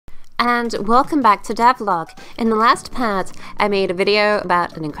And welcome back to Devlog. In the last part, I made a video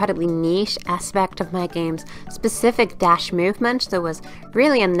about an incredibly niche aspect of my game's specific dash movement that was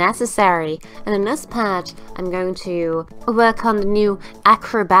really unnecessary. And in this part, I'm going to work on the new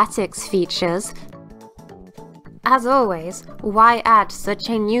acrobatics features. As always, why add such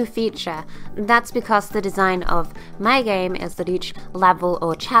a new feature? That's because the design of my game is that each level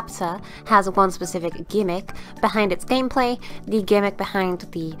or chapter has one specific gimmick behind its gameplay. The gimmick behind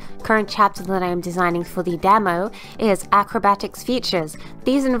the current chapter that I am designing for the demo is acrobatics features.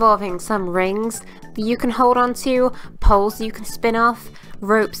 These involving some rings that you can hold onto, poles that you can spin off,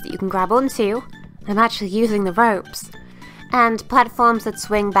 ropes that you can grab onto. I'm actually using the ropes. And platforms that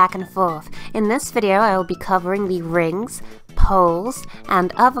swing back and forth. In this video, I will be covering the rings, poles,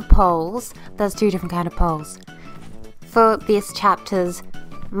 and other poles. There's two different kinds of poles for this chapter's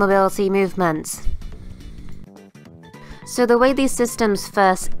mobility movements. So the way these systems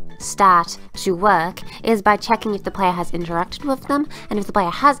first start to work is by checking if the player has interacted with them, and if the player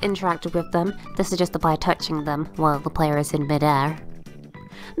has interacted with them, this is just the player touching them while the player is in midair.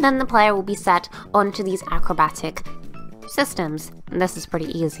 Then the player will be set onto these acrobatic systems. And this is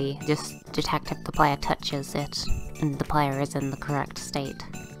pretty easy, just detect if the player touches it and the player is in the correct state.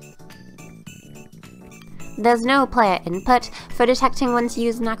 There's no player input for detecting when to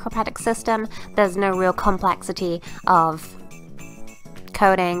use an acrobatic system. There's no real complexity of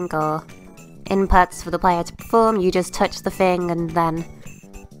coding or inputs for the player to perform. You just touch the thing and then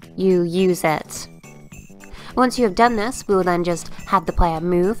you use it. Once you have done this, we will then just have the player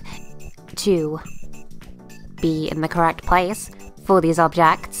move to be in the correct place for these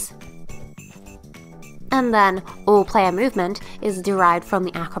objects. And then all player movement is derived from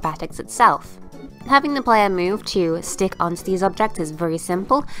the acrobatics itself. Having the player move to stick onto these objects is very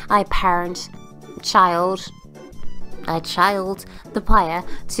simple. I child the player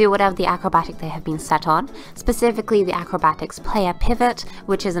to whatever the acrobatic they have been set on, specifically the acrobatics player pivot,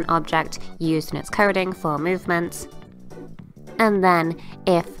 which is an object used in its coding for movements. And then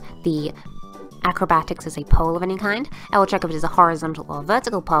if the acrobatics is a pole of any kind, I will check if it is a horizontal or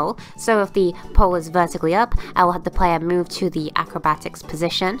vertical pole. So if the pole is vertically up, I will have the player move to the acrobatics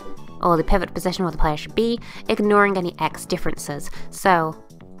position, or the pivot position where the player should be, ignoring any X differences. So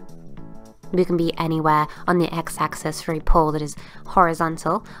we can be anywhere on the X-axis for a pole that is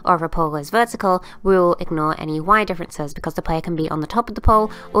horizontal, or if a pole is vertical, we will ignore any Y differences because the player can be on the top of the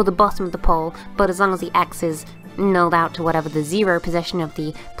pole or the bottom of the pole, but as long as the X is nulled out to whatever the zero position of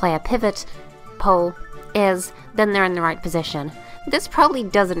the player pivot pole is, then they're in the right position. This probably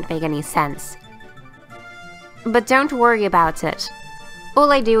doesn't make any sense, but don't worry about it.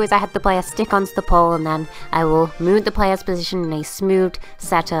 All I do is I have the player stick onto the pole and then I will move the player's position in a smooth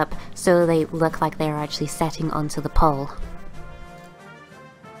setup so they look like they are actually setting onto the pole.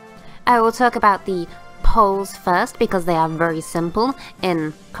 I will talk about the poles first because they are very simple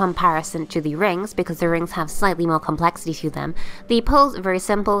in comparison to the rings, because the rings have slightly more complexity to them. The poles are very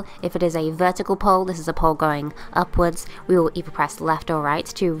simple. If it is a vertical pole, this is a pole going upwards, we will either press left or right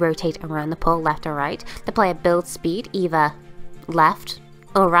to rotate around the pole, left or right. The player builds speed either left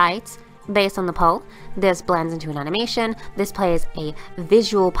or right based on the pole. This blends into an animation. This plays a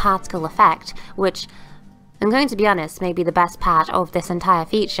visual particle effect, which I'm going to be honest, may be the best part of this entire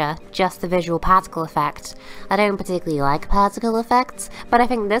feature, just the visual particle effect. I don't particularly like particle effects, but I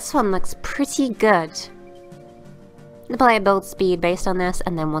think this one looks pretty good. The player builds speed based on this,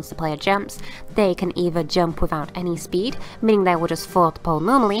 and then once the player jumps, they can either jump without any speed, meaning they will just fall off the pole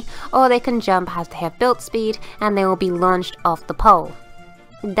normally, or they can jump as they have built speed, and they will be launched off the pole.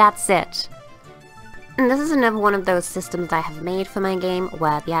 That's it. And this is another one of those systems I have made for my game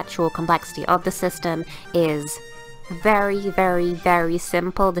where the actual complexity of the system is very, very, very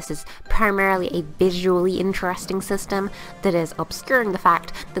simple. This is primarily a visually interesting system that is obscuring the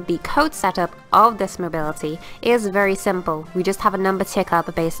fact that the code setup of this mobility is very simple. We just have a number tick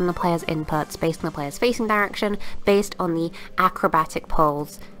up based on the player's inputs, based on the player's facing direction, based on the acrobatic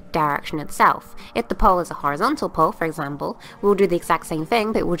pole's direction itself. If the pole is a horizontal pole, for example, we'll do the exact same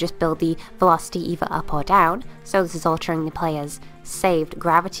thing, but we'll just build the velocity either up or down. So this is altering the player's saved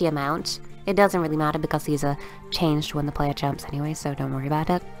gravity amount. It doesn't really matter because these are changed when the player jumps anyway, so don't worry about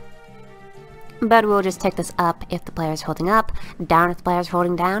it. But we'll just take this up if the player is holding up, down if the player is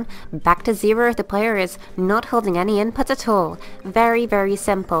holding down, back to 0 if the player is not holding any input at all. Very, very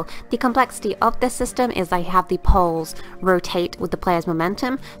simple. The complexity of this system is I have the poles rotate with the player's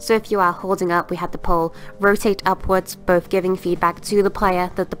momentum. So if you are holding up, we have the pole rotate upwards, both giving feedback to the player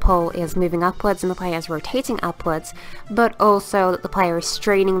that the pole is moving upwards and the player is rotating upwards, but also that the player is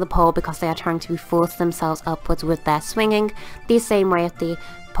straining the pole because they are trying to force themselves upwards with their swinging. The same way if the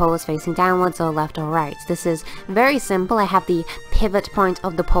poles facing downwards or left or right. This is very simple. I have the pivot point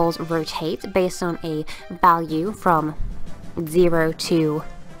of the poles rotate based on a value from 0 to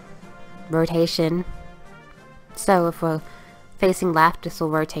rotation. So if we're facing left, this will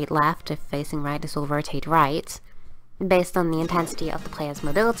rotate left. If facing right, this will rotate right, based on the intensity of the player's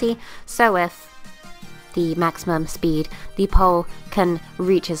mobility. So if the maximum speed the pole can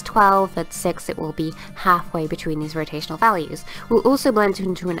reach is 12, at 6 it will be halfway between these rotational values. We'll also blend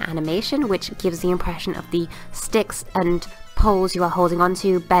into an animation which gives the impression of the sticks and poles you are holding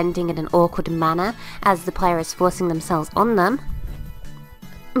onto bending in an awkward manner as the player is forcing themselves on them.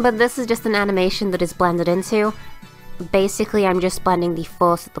 But this is just an animation that is blended into. Basically, I'm just blending the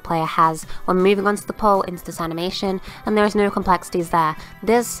force that the player has when moving onto the pole into this animation, and there's no complexities there.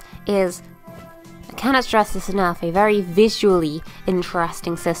 This is, I cannot stress this enough, a very visually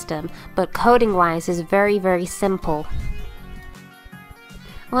interesting system, but coding-wise is very, very simple.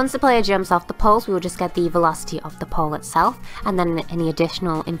 Once the player jumps off the poles, we will just get the velocity of the pole itself, and then any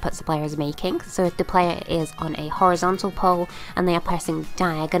additional inputs the player is making. So if the player is on a horizontal pole and they are pressing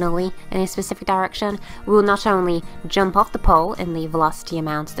diagonally in a specific direction, we will not only jump off the pole in the velocity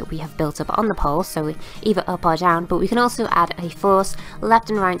amount that we have built up on the pole, so either up or down, but we can also add a force left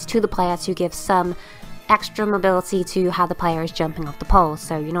and right to the player to give some extra mobility to how the player is jumping off the pole.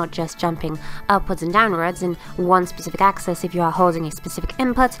 So you're not just jumping upwards and downwards in one specific axis. If you are holding a specific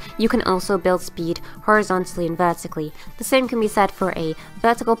input, you can also build speed horizontally and vertically. The same can be said for a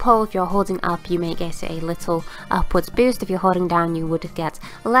vertical pole. If you're holding up, you may get a little upwards boost. If you're holding down, you would get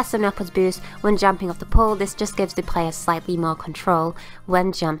less of an upwards boost when jumping off the pole. This just gives the player slightly more control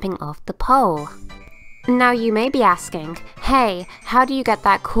when jumping off the pole. Now you may be asking, hey, how do you get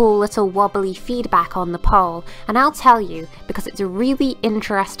that cool little wobbly feedback on the pole? And I'll tell you, because it's really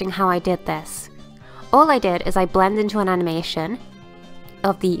interesting how I did this. All I did is I blend into an animation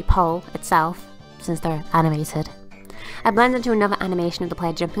of the pole itself, since they're animated. I blend into another animation of the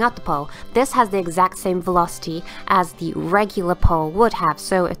player jumping off the pole. This has the exact same velocity as the regular pole would have,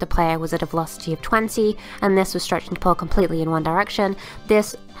 so if the player was at a velocity of 20 and this was stretching the pole completely in one direction,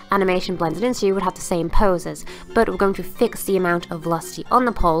 this animation blended into would have the same poses, but we're going to fix the amount of velocity on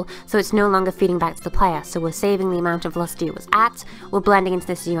the pole so it's no longer feeding back to the player. So we're saving the amount of velocity it was at, we're blending into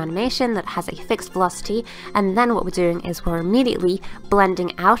this new animation that has a fixed velocity, and then what we're doing is we're immediately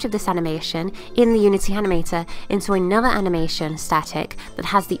blending out of this animation in the Unity animator into another animation static that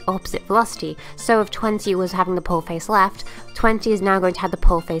has the opposite velocity. So if 20 was having the pole face left, 20 is now going to have the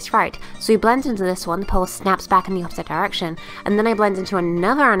pole face right. So we blend into this one, the pole snaps back in the opposite direction, and then I blend into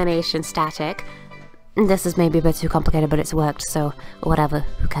another animation static. This is maybe a bit too complicated, but it's worked, so whatever,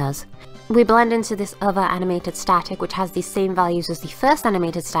 who cares. We blend into this other animated static, which has the same values as the first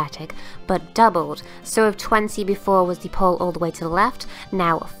animated static, but doubled. So if 20 before was the pole all the way to the left,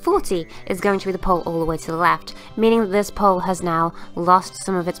 now 40 is going to be the pole all the way to the left, meaning that this pole has now lost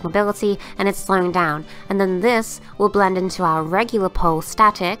some of its mobility and it's slowing down. And then this will blend into our regular pole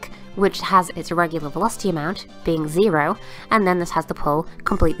static, which has its regular velocity amount, being 0, and then this has the pole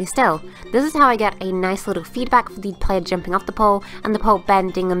completely still. This is how I get a nice little feedback for the player jumping off the pole and the pole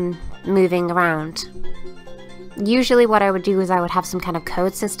bending and moving around. Usually what I would do is I would have some kind of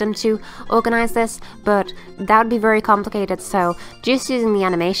code system to organize this, but that would be very complicated, so just using the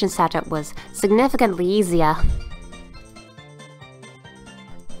animation setup was significantly easier.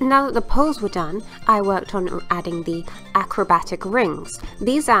 Now that the poles were done, I worked on adding the acrobatic rings.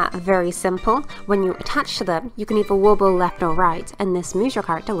 These are very simple. When you attach to them, you can either wobble left or right, and this moves your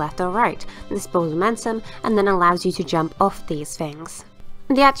character left or right. This builds momentum, and then allows you to jump off these things.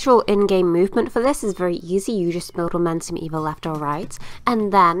 The actual in-game movement for this is very easy. You just build momentum either left or right,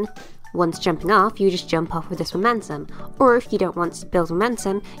 and then once jumping off, you just jump off with this momentum. Or if you don't want to build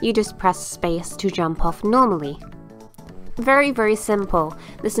momentum, you just press space to jump off normally. Very, very simple.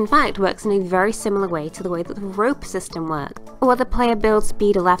 This in fact works in a very similar way to the way that the rope system works, where the player builds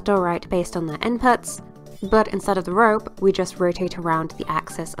speed left or right based on their inputs, but instead of the rope, we just rotate around the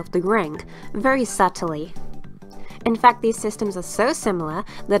axis of the ring, very subtly. In fact, these systems are so similar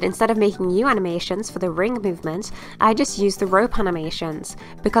that instead of making new animations for the ring movement, I just used the rope animations,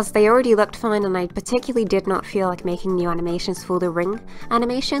 because they already looked fine and I particularly did not feel like making new animations for the ring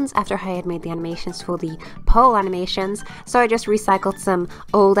animations after I had made the animations for the pole animations, so I just recycled some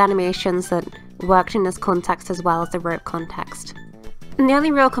old animations that worked in this context as well as the rope context. And the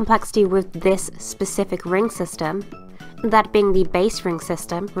only real complexity with this specific ring system, that being the base ring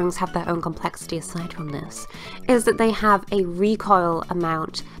system, rings have their own complexity aside from this, is that they have a recoil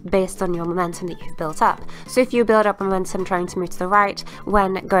amount based on your momentum that you've built up. So if you build up momentum trying to move to the right,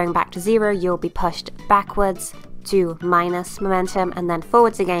 when going back to 0, you'll be pushed backwards to minus momentum, and then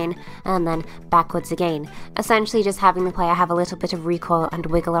forwards again, and then backwards again. Essentially just having the player have a little bit of recoil and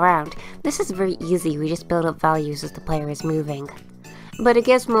wiggle around. This is very easy, we just build up values as the player is moving. But it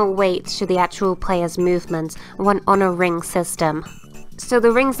gives more weight to the actual player's movements when on a ring system. So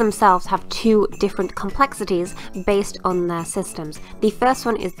the rings themselves have two different complexities based on their systems. The first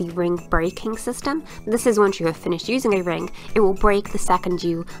one is the ring breaking system. This is once you have finished using a ring, it will break the second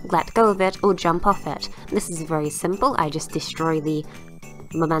you let go of it or jump off it. This is very simple, I just destroy the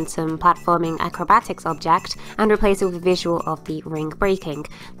momentum platforming acrobatics object and replace it with a visual of the ring breaking.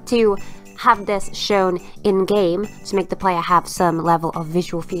 To have this shown in-game to make the player have some level of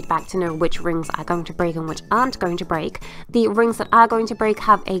visual feedback to know which rings are going to break and which aren't going to break. The rings that are going to break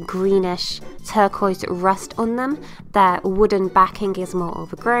have a greenish turquoise rust on them, their wooden backing is more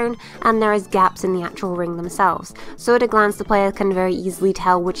overgrown, and there is gaps in the actual ring themselves. So at a glance the player can very easily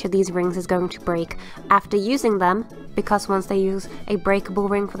tell which of these rings is going to break after using them, because once they use a breakable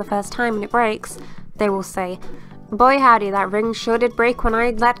ring for the first time and it breaks, they will say, "Boy howdy, that ring sure did break when I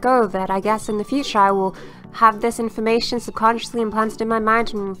let go of it. I guess in the future I will have this information subconsciously implanted in my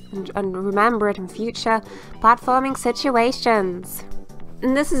mind and remember it in future platforming situations."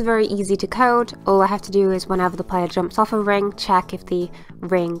 And this is very easy to code. All I have to do is whenever the player jumps off a ring, check if the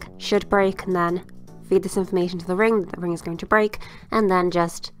ring should break, and then feed this information to the ring that the ring is going to break, and then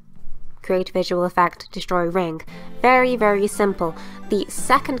just create visual effect, destroy ring. Very, very simple. The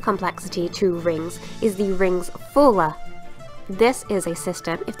second complexity to rings is the ring's faller. This is a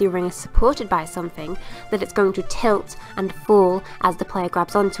system, if the ring is supported by something, that it's going to tilt and fall as the player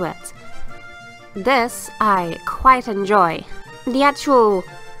grabs onto it. This I quite enjoy. The actual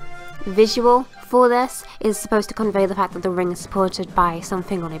visual for this is supposed to convey the fact that the ring is supported by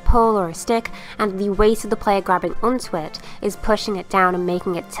something on a pole or a stick, and the weight of the player grabbing onto it is pushing it down and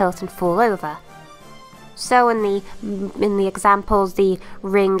making it tilt and fall over. So in the examples, the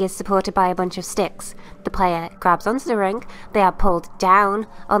ring is supported by a bunch of sticks. The player grabs onto the ring, they are pulled down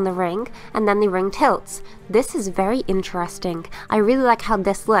on the ring, and then the ring tilts. This is very interesting. I really like how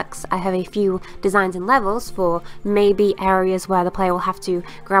this looks. I have a few designs and levels for maybe areas where the player will have to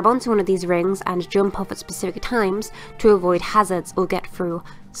grab onto one of these rings and jump off at specific times to avoid hazards or get through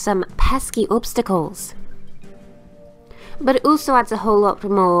some pesky obstacles. But it also adds a whole lot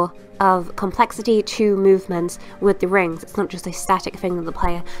more of complexity to movements with the rings. It's not just a static thing that the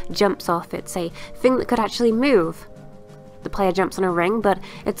player jumps off, it's a thing that could actually move. The player jumps on a ring, but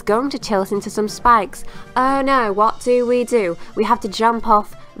it's going to tilt into some spikes. Oh no, what do? We have to jump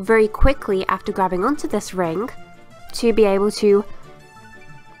off very quickly after grabbing onto this ring to be able to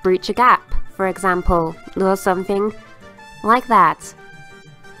breach a gap, for example, or something like that.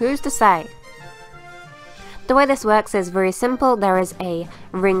 Who's to say? The way this works is very simple. There is a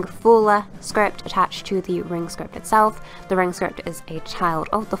ring faller script attached to the ring script itself. The ring script is a child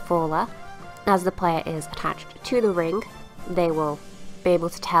of the faller. As the player is attached to the ring, they will be able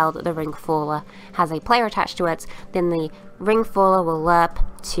to tell that the ring faller has a player attached to it. Then the ring faller will lerp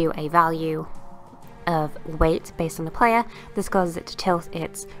to a value of weight based on the player. This causes it to tilt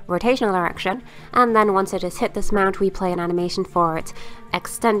its rotational direction, and then once it has hit this mount, we play an animation for it,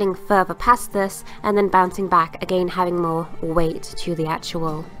 extending further past this and then bouncing back, again having more weight to the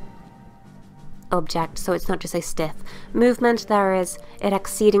actual object, so it's not just a stiff movement, there is it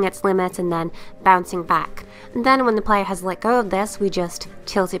exceeding its limit and then bouncing back. And then when the player has let go of this, we just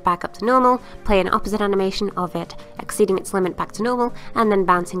tilt it back up to normal, play an opposite animation of it exceeding its limit back to normal, and then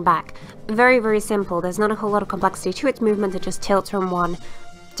bouncing back. Very, very simple. There's not a whole lot of complexity to its movement, it just tilts from one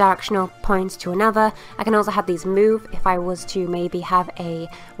directional point to another. I can also have these move if I was to maybe have a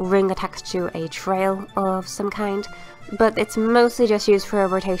ring attached to a trail of some kind, but it's mostly just used for a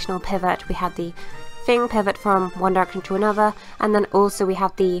rotational pivot. We have the thing pivot from one direction to another, and then also we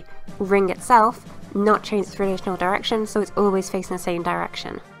have the ring itself not change its rotational direction, so it's always facing the same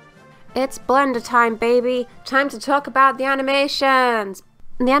direction. It's Blender time, baby! Time to talk about the animations!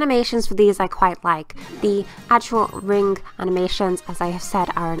 The animations for these I quite like. The actual ring animations, as I have said,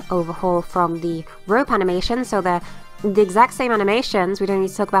 are an overhaul from the rope animations, so they're the exact same animations, we don't need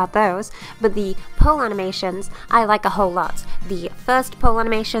to talk about those, but the pole animations I like a whole lot. The first pole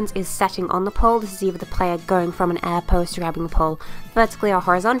animations is setting on the pole. This is either the player going from an air post to grabbing the pole vertically or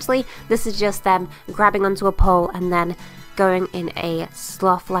horizontally. This is just them grabbing onto a pole and then going in a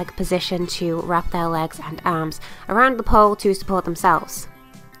sloth-like position to wrap their legs and arms around the pole to support themselves.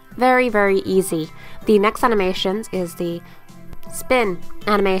 Very, very easy. The next animations is the spin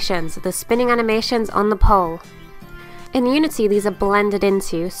animations, the spinning animations on the pole. In Unity, these are blended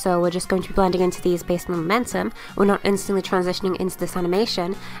into, so we're just going to be blending into these based on momentum. We're not instantly transitioning into this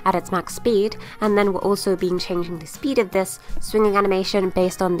animation at its max speed, and then we're also changing the speed of this swinging animation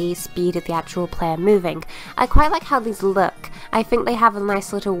based on the speed of the actual player moving. I quite like how these look. I think they have a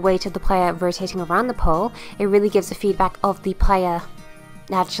nice little weight of the player rotating around the pole. It really gives a feedback of the player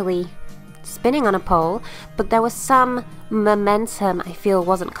actually spinning on a pole, but there was some momentum I feel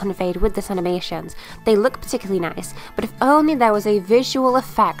wasn't conveyed with this animations. They look particularly nice, but if only there was a visual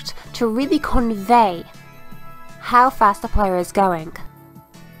effect to really convey how fast the player is going.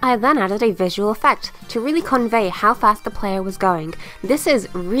 I then added a visual effect to really convey how fast the player was going. This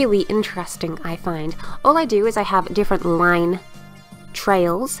is really interesting, I find. All I do is I have different line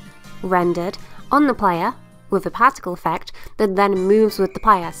trails rendered on the player with a particle effect that then moves with the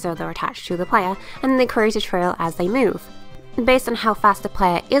player, so they're attached to the player, and they create a trail as they move. Based on how fast the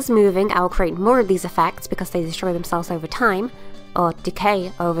player is moving, I will create more of these effects because they destroy themselves over time, or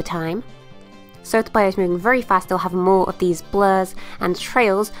decay over time. So if the player is moving very fast, they'll have more of these blurs and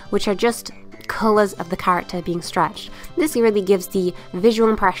trails, which are just colours of the character being stretched. This really gives the visual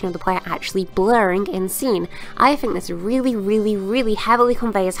impression of the player actually blurring in scene. I think this really heavily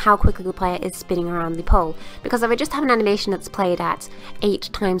conveys how quickly the player is spinning around the pole, because if I just have an animation that's played at 8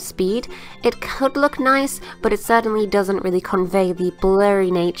 times speed, it could look nice, but it certainly doesn't really convey the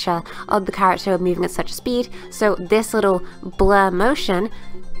blurry nature of the character moving at such speed, so this little blur motion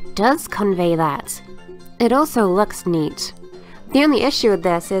does convey that. It also looks neat. The only issue with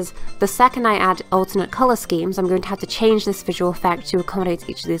this is the second I add alternate colour schemes, I'm going to have to change this visual effect to accommodate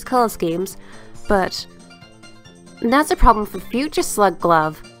each of these colour schemes, but that's a problem for future Slug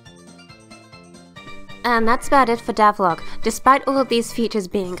Glove. And that's about it for Devlog. Despite all of these features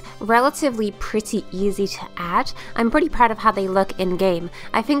being relatively pretty easy to add, I'm pretty proud of how they look in-game.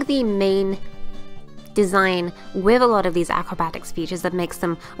 I think the main design with a lot of these acrobatics features that makes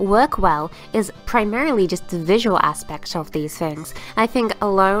them work well is primarily just the visual aspect of these things. I think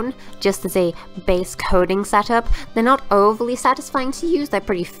alone, just as a base coding setup, they're not overly satisfying to use. They're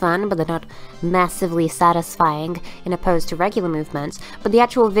pretty fun, but they're not massively satisfying in opposed to regular movements. But the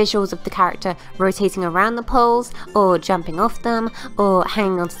actual visuals of the character rotating around the poles, or jumping off them, or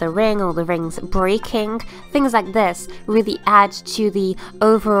hanging onto the ring, or the rings breaking, things like this really add to the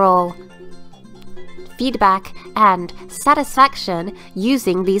overall feedback and satisfaction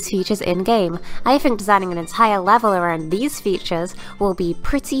using these features in-game. I think designing an entire level around these features will be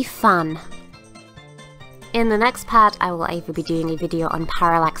pretty fun. In the next part, I will either be doing a video on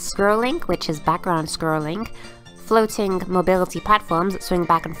parallax scrolling, which is background scrolling, floating mobility platforms that swing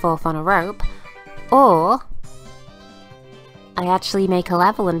back and forth on a rope, or I actually make a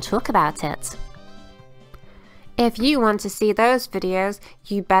level and talk about it. If you want to see those videos,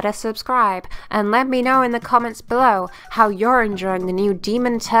 you better subscribe, and let me know in the comments below how you're enjoying the new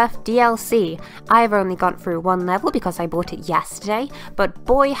Demon Turf DLC. I've only gone through one level because I bought it yesterday, but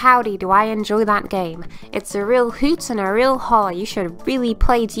boy howdy do I enjoy that game. It's a real hoot and a real holler. You should really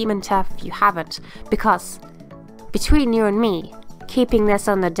play Demon Turf if you haven't, because between you and me, keeping this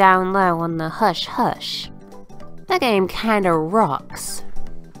on the down low, on the hush hush, the game kinda rocks.